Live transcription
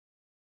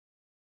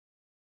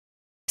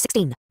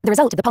16. The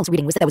result of the pulse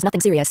reading was that there was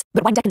nothing serious,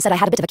 but Wandecken said I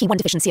had a bit of a key 1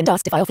 deficiency and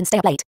asked if I often stay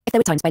up late, if there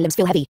were times my limbs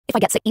feel heavy, if I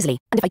get sick easily,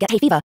 and if I get hay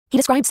fever. He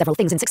described several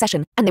things in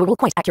succession, and they were all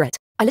quite accurate.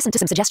 I listened to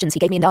some suggestions he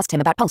gave me and asked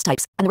him about pulse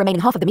types, and the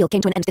remaining half of the meal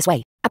came to an end this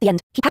way. At the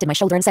end, he patted my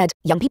shoulder and said,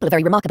 "Young people are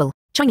very remarkable.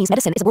 Chinese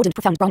medicine is a broad and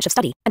profound branch of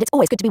study, and it's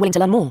always good to be willing to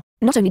learn more.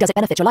 Not only does it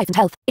benefit your life and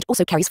health, it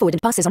also carries forward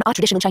and passes on our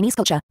traditional Chinese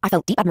culture." I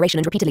felt deep admiration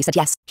and repeatedly said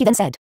yes. He then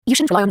said, "You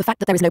shouldn't rely on the fact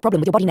that there is no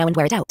problem with your body now and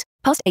wear it out.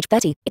 Past age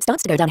 30, it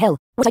starts to go downhill.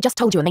 What I just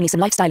told you are mainly some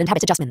lifestyle and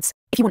habit adjustments.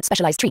 If you want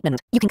specialized treatment,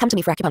 you can come to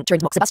me for acupuncture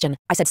and moxibustion."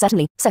 I said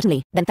certainly,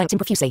 then thanked him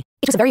profusely.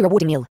 It was a very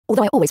rewarding meal,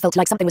 although I always felt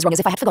like something was wrong, as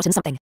if I had forgotten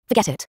something.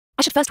 Forget it.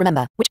 I should first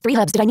remember, which 3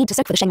 herbs did I need to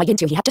soak for the Shen Yin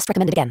he had just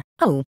recommended again?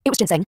 Oh, it was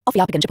ginseng,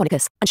 Ophiophagon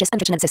japonicus, and Schist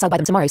androchinensis. I'll buy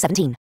them tomorrow.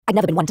 17. I'd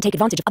never been one to take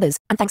advantage of others,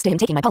 and thanks to him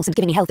taking my pulse and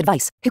giving me health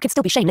advice, who could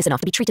still be shameless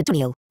enough to be treated to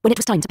meal. When it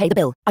was time to pay the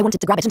bill, I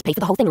wanted to grab it and pay for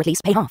the whole thing, or at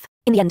least pay half.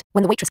 In the end,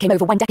 when the waitress came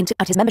over, Wandecken took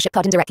out his membership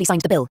card and directly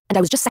signed the bill, and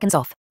I was just seconds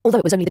off. Although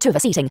it was only the 2 of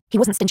us eating, he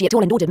wasn't stingy at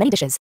all and ordered many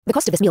dishes. The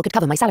cost of this meal could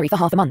cover my salary for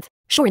half a month.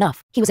 Sure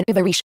enough, he was an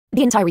uber riche.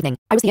 The entire evening,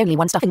 I was the only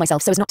one stuffing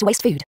myself so as not to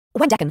waste food.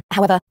 Wandecken,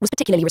 however, was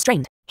particularly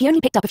restrained. He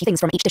only picked up a few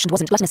things from each dish and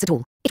wasn't gluttonous at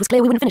all. It was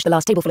clear we wouldn't finish the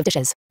last tableful of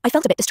dishes. I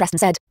felt a bit distressed and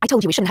said, "I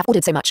told you we shouldn't have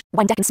ordered so much."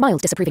 Wandecken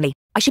smiled disapprovingly.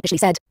 I sheepishly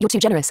said, "You're too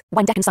generous."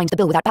 Wandecken signed the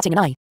bill without batting an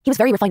eye. He was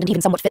very refined and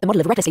even somewhat fit the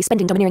model of recklessly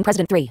spending domineering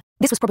President 3.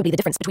 This was probably the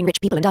difference between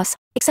rich people and us.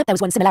 Except there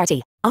was one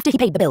similarity. After he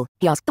paid the bill,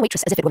 he asked the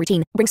waitress as if it were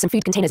routine, "Bring some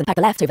food containers and pack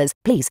the leftovers,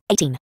 please."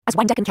 18. As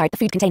Wandecken carried the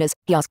food containers,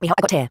 he asked me how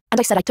I got here, and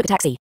I said I took a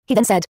taxi. He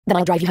then said, "Then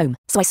I'll drive you home."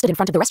 So I stood in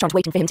front of the restaurant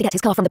waiting for him to get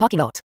his car from the parking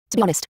lot. To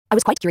be honest, I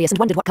was quite curious and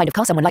wondered what kind of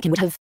car someone like him would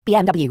have.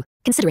 BMW.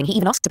 Considering he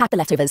even asked to pack the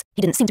leftovers,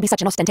 he didn't seem to be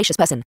such an ostentatious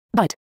person.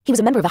 But he was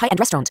a member of a high-end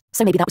restaurant,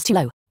 so maybe that was too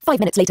low. 5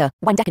 minutes later,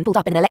 Wandecken pulled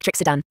up in an electric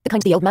sedan, the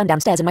kind the old man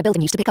downstairs in my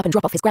building used to pick up and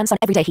drop off his grandson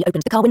every day. He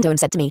opened the car window and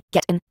said to me,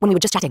 "Get in," when we were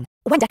just chatting.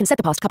 Wandecken said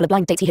the past couple of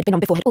blind dates he had been on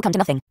before had all come to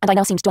nothing, and I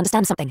now seemed to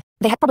understand something.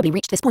 They had probably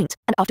reached this point,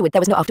 and afterward there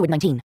was no afterward.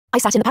 19. I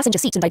sat in the passenger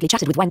seat and idly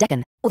chatted with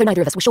Wandecken. Although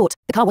neither of us were short,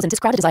 the car wasn't as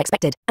crowded as I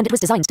expected, and it was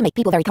designed to make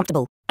people very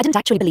comfortable. I didn't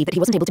actually believe that he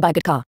wasn't able to buy a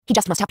good car. He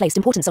just must have placed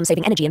importance on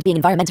saving energy and being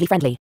environmentally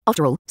friendly.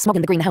 After all, smog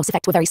and the greenhouse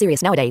effect were very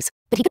serious nowadays.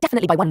 But he could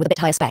definitely buy one with a bit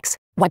higher specs.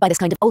 Why buy this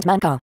kind of old man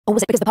car? Or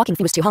was it because the parking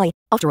fee was too high?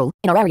 After all,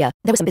 in our area,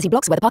 there were some busy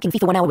blocks where the parking fee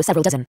for 1 hour was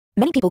several dozen.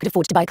 Many people could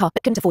afford to buy a car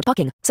but couldn't afford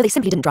parking, so they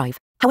simply didn't drive.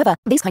 However,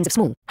 these kinds of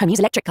small, home-use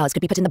electric cars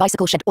could be put in the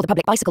bicycle shed or the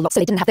public bicycle lot, so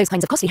they didn't have those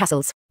kinds of costly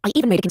hassles. I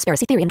even made a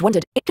conspiracy theory and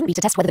wondered, it couldn't be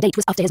to test whether the date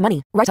was after his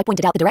money. Right, I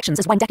pointed out the directions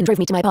as Wandecken drove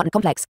me to my apartment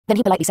complex. Then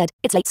he politely said,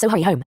 "It's late, so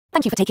hurry home.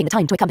 Thank you for taking the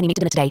time to accompany me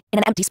to dinner today." In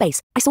an empty space,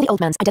 I saw the old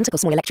man's identical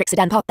small electric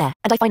sedan parked there,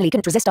 and I finally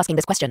couldn't resist asking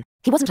this question.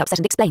 He wasn't upset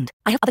and explained,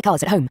 "I have other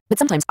cars at home, but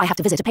sometimes I have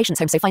to visit a patient's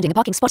home, so finding a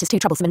parking spot is too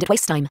troublesome and it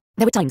wastes time."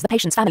 There were times the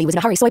patient's family was in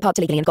a hurry, so I parked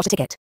illegally and got a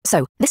ticket.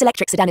 So, this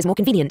electric sedan is more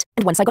convenient,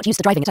 and once I got used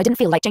to driving it I didn't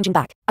feel like changing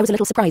back. I was a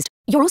little surprised.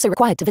 "You're also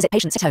required to visit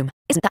patients at home.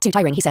 Isn't that too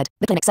tiring?" he said.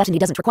 "The clinic certainly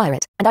doesn't require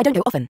it, and I don't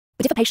go often.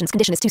 But if a patient's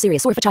condition is too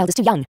serious, or if a child is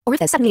too young, or if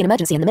there's suddenly an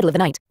emergency in the middle of the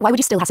night, why would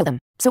you still hassle them?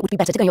 So it would be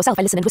better to go yourself."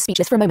 I listened and was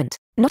speechless for a moment.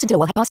 Not until a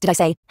while had passed did I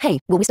say, "Hey,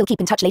 will we still keep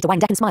in touch later?"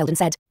 Wandecken smiled and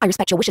said, "I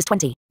respect your wishes."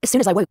 20. As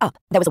soon as I woke up,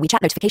 there was a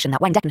WeChat notification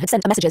that Wandecken had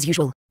sent a message as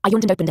usual. I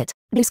yawned and opened it.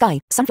 Blue sky,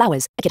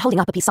 sunflowers, a kid holding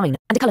up a peace sign,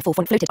 and a colourful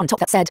font floated on top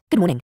that said, "Good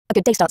morning. A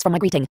good day starts from my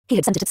greeting." He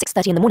had sent it at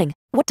 6:30 in the morning.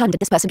 What time did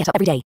this person get up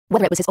every day?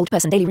 Whether it was his old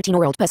person daily routine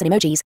or old person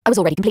emojis, I was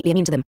already completely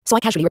immune to them, so I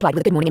casually replied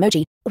with a good morning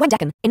emoji.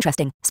 Wandecken,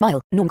 interesting,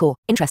 smile, normcore,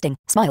 interesting,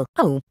 smile.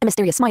 Oh, a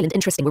mysterious smile and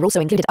interesting were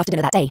also included after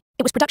dinner that day.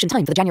 It was production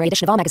time for the January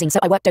edition of our magazine, so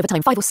I worked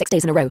overtime 5 or 6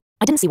 days in a row.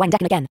 I didn't see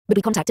Wandecken again, but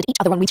we contacted each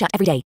other on WeChat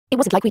every day. It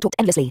wasn't like we talked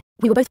endlessly.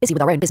 We were both busy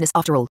with our own business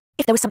after all.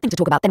 If there was something to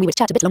talk about, then we would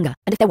chat a bit longer,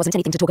 and if there wasn't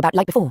anything to talk about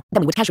like before,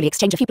 then we would casually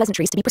exchange a few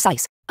pleasantries. To be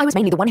precise, I was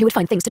mainly the one who would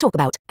find things to talk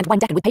about, and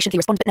Wandecken would patiently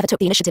respond but never took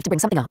the initiative to bring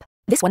something up.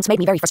 This once made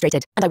me very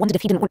frustrated, and I wondered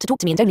if he didn't want to talk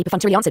to me and only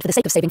perfunctorily answered for the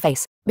sake of saving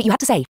face. But you had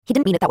to say, he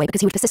didn't mean it that way,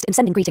 because he would persist in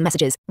sending greeting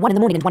messages, one in the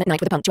morning and one at night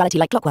with a punctuality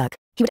like clockwork.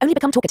 He would only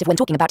become talkative when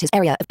talking about his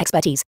area of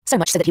expertise, so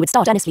much so that he would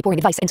start earnestly pouring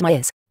advice into my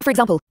ears. For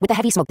example, with the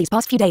heavy smog these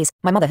past few days,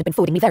 my mother had been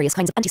forwarding me various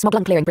kinds of anti-smog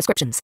lung clearing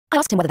prescriptions. I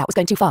asked him whether that was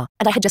going too far,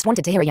 and I had just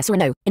wanted to hear a yes or a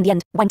no. In the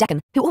end, Wandecken,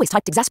 who always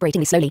typed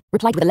exasperatingly slowly,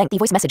 replied with a lengthy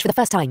voice message for the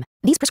first time.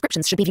 These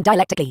prescriptions should be viewed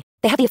dialectically.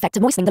 They have the effect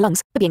of moistening the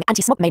lungs, but being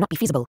anti-smog may not be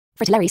feasible.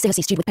 Fritillaria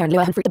cihosi stewed with pear and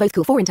lua fruit are both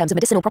cool for in terms of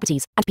medicinal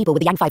properties, and people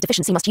with the Yang 5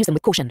 deficiency must use them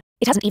with caution.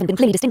 It hasn't even been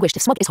clearly distinguished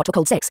if smog is hot or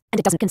cold 6, and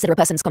it doesn't consider a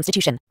person's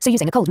constitution, so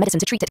using a cold medicine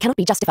to treat it cannot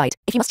be justified,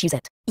 if you must use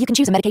it. You can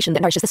choose a medication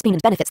that nourishes the spleen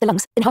and benefits the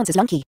lungs, enhances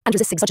lung qi, and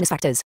resists exogenous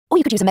factors. Or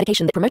you could use a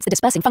medication that promotes the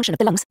dispersing function of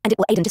the lungs, and it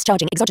will aid in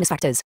discharging exogenous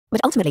factors.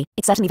 But ultimately,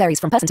 it certainly varies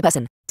from person to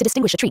person. To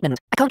distinguish a treatment,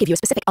 I can't give you a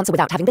specific answer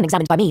without having been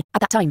examined by me.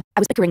 At that time, I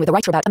was bickering with a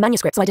writer about a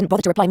manuscript, so I didn't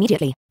bother to reply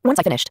immediately. Once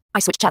I finished, I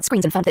switched chat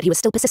screens and found that he was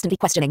still persistently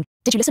questioning.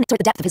 Did you listen to it?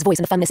 The depth of his voice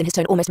and the firmness in his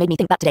tone almost made me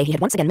think that today he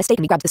had once again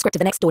mistakenly grabbed the script of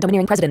the next door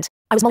domineering president.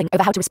 I was mulling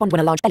over how to respond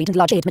when a large-bellied and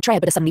large-eared Maitreya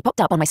suddenly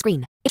popped up on my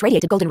screen. It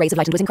radiated golden rays of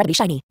light and was incredibly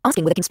shiny,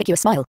 asking with a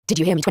conspicuous smile, "Did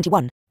you hear me?"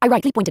 21. I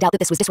rightly pointed out that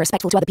this was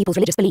disrespectful to other people's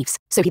religious beliefs,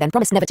 so he then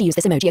promised never to use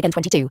this emoji again.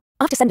 22.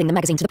 After sending the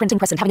magazine to the printing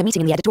press and having a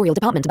meeting in the editorial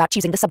department about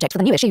choosing the subject for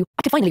the new issue,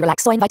 I could finally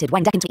relax, so I invited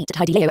Wandecken to eat at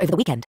Heidi Leo over the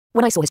weekend.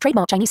 When I saw his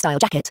trademark Chinese-style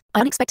jacket, I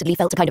unexpectedly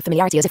felt a kind of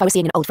familiarity as if I was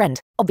seeing an old friend.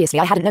 Obviously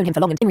I hadn't known him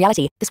for long, and in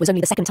reality, this was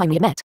only the second time we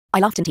had met. I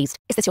laughed and teased.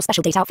 Is this your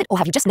special date outfit, or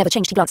have you just never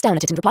changed? He glanced down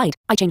at it and replied,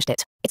 I changed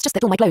it. It's just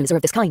that all my clothes are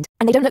of this kind,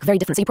 and they don't look very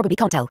different, so you probably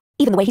can't tell.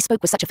 Even the way he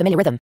spoke was such a familiar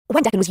rhythm.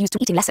 Wendecken was used to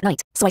eating less at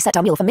night, so I set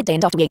our meal for midday,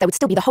 and after we ate there would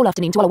still be the whole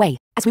afternoon to while away.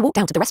 As we walked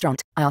down to the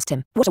restaurant, I asked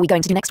him, what are we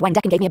going to do next?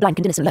 Wendecken gave me a blank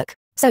and innocent look.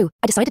 So,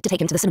 I decided to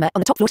take him to the cinema on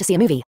the top floor to see a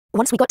movie.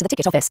 Once we got to the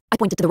ticket office, I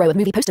pointed to the row of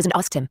movie posters and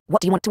asked him,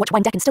 what do you want to watch?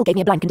 Wendecken still gave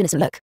me a blank and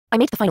innocent look. I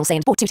made the final say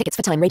and bought 2 tickets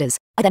for Time Raiders.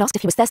 I then asked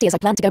if he was thirsty, as I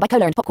planned to go buy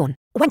cola and popcorn.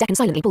 Wendecken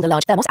silently pulled a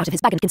large thermos out of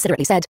his bag and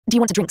considerately said, do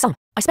you want to drink some?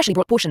 I specially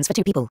brought portions for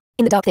 2 people.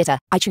 In the dark theatre,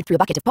 I chewed through a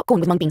bucket of popcorn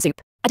with mung bean soup.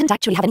 I didn't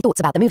actually have any thoughts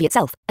about the movie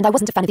itself, and I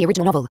wasn't a fan of the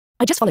original novel.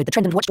 I just followed the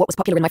trend and watched what was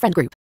popular in my friend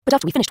group. But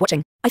after we finished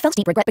watching, I felt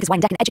deep regret because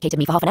Wendecken educated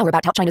me for half an hour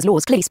about how China's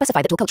laws clearly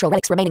specify that all cultural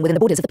relics remaining within the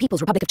borders of the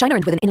People's Republic of China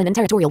and within inland and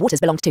territorial waters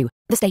belonged to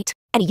the state.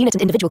 Any unit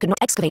and individual could not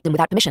excavate them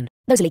without permission.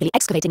 Those illegally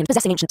excavating and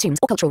possessing ancient tombs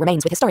or cultural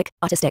remains with historic,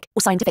 artistic,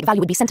 or scientific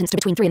value would be sentenced to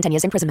between 3 and 10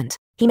 years imprisonment.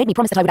 He made me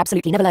promise that I would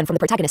absolutely never learn from the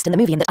protagonist in the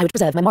movie and that I would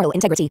preserve my moral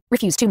integrity,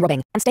 refuse tomb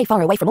robbing, and stay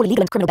far away from all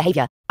illegal and criminal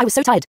behavior. I was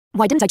so tired.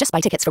 Why didn't I just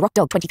buy tickets for Rock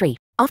Dog 23?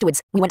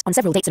 Afterwards, we went on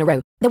several dates in a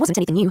row. There wasn't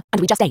anything new,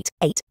 and we just ate.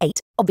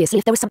 Obviously,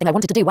 if there was something I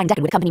wanted to do,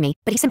 Wendecken would accompany me,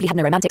 but he simply had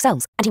no romantic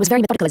cells, and he was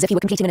very methodical as if he were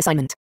completing an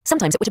assignment.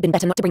 Sometimes it would have been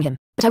better not to bring him,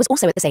 but I was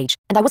also at this age,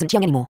 and I wasn't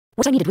young anymore.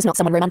 What I needed was not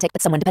someone romantic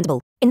but someone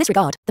dependable. In this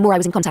regard, the more I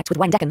was in contact with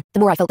Wendecken, the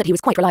more I felt that he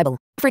was quite reliable.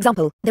 For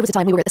example, there was a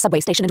time we were at the subway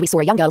station and we saw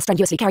a young girl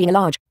strenuously carrying a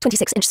large,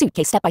 26-inch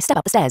suitcase step by step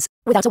up the stairs.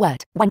 Without a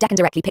word, Wendecken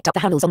directly picked up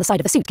the handles on the side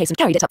of the suitcase and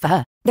carried it up for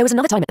her. There was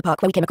another time at the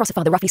park where we came across a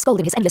father roughly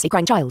scolding his endlessly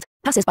crying child.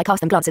 Passers-by cast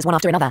them glances one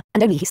after another,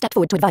 and only he stepped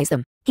forward to advise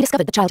them. He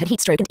discovered the child had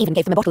heat stroke and even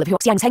gave them a bottle of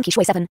Huoxiang's Henki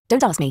Shui 7.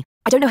 Don't ask me.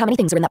 I don't know how many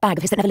things are in that bag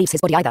of his that never leaves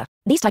his body either.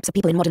 These types of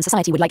people in modern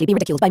society would likely be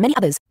ridiculed by many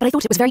others, but I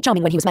thought it was very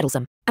charming when he was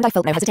meddlesome, and I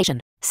felt no hesitation.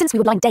 Since we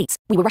were blind dates,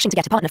 we were rushing to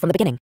get a partner from the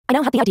beginning. I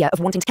now had the idea of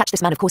wanting to catch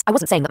this man. Of course, I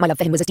wasn't saying that my love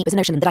for him was as deep as an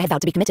ocean and that I had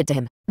vowed to be committed to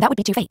him. That would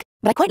be too fake.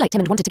 But I quite liked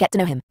him and wanted to get to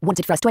know him,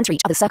 wanted for us to enter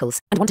each other's circles,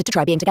 and wanted to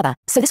try being together.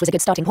 So this was a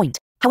good starting point.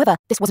 However,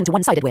 this wasn't a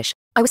one-sided wish.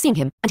 I was seeing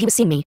him, and he was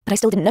seeing me, but I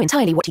still didn't know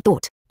entirely what he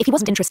thought. If he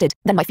wasn't interested,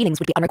 then my feelings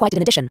would be unrequited.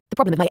 In addition, the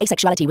problem of my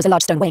asexuality was a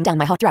large stone weighing down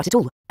my heart throughout it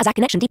all. As our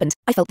connection deepened,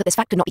 I felt that this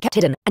fact could not be kept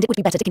hidden, and it would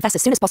be better to confess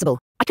as soon as possible.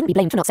 I couldn't be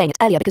blamed for not saying it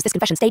earlier because this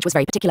confession stage was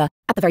very particular.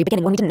 At the very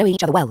beginning when we didn't know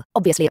each other well,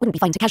 obviously it wouldn't be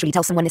fine to casually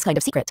tell someone this kind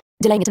of secret.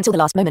 Delaying it until the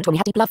last moment when we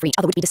had deep love for each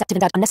other would be deceptive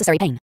and add unnecessary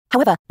pain.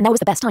 However, now was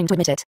the best time to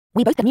admit it.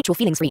 We both had mutual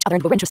feelings for each other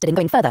and were interested in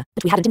going further,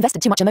 but we hadn't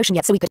invested too much emotion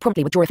yet, so we could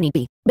promptly withdraw if need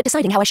be. But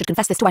deciding how I should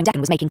confess this to Wendecken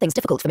was making things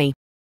difficult for me.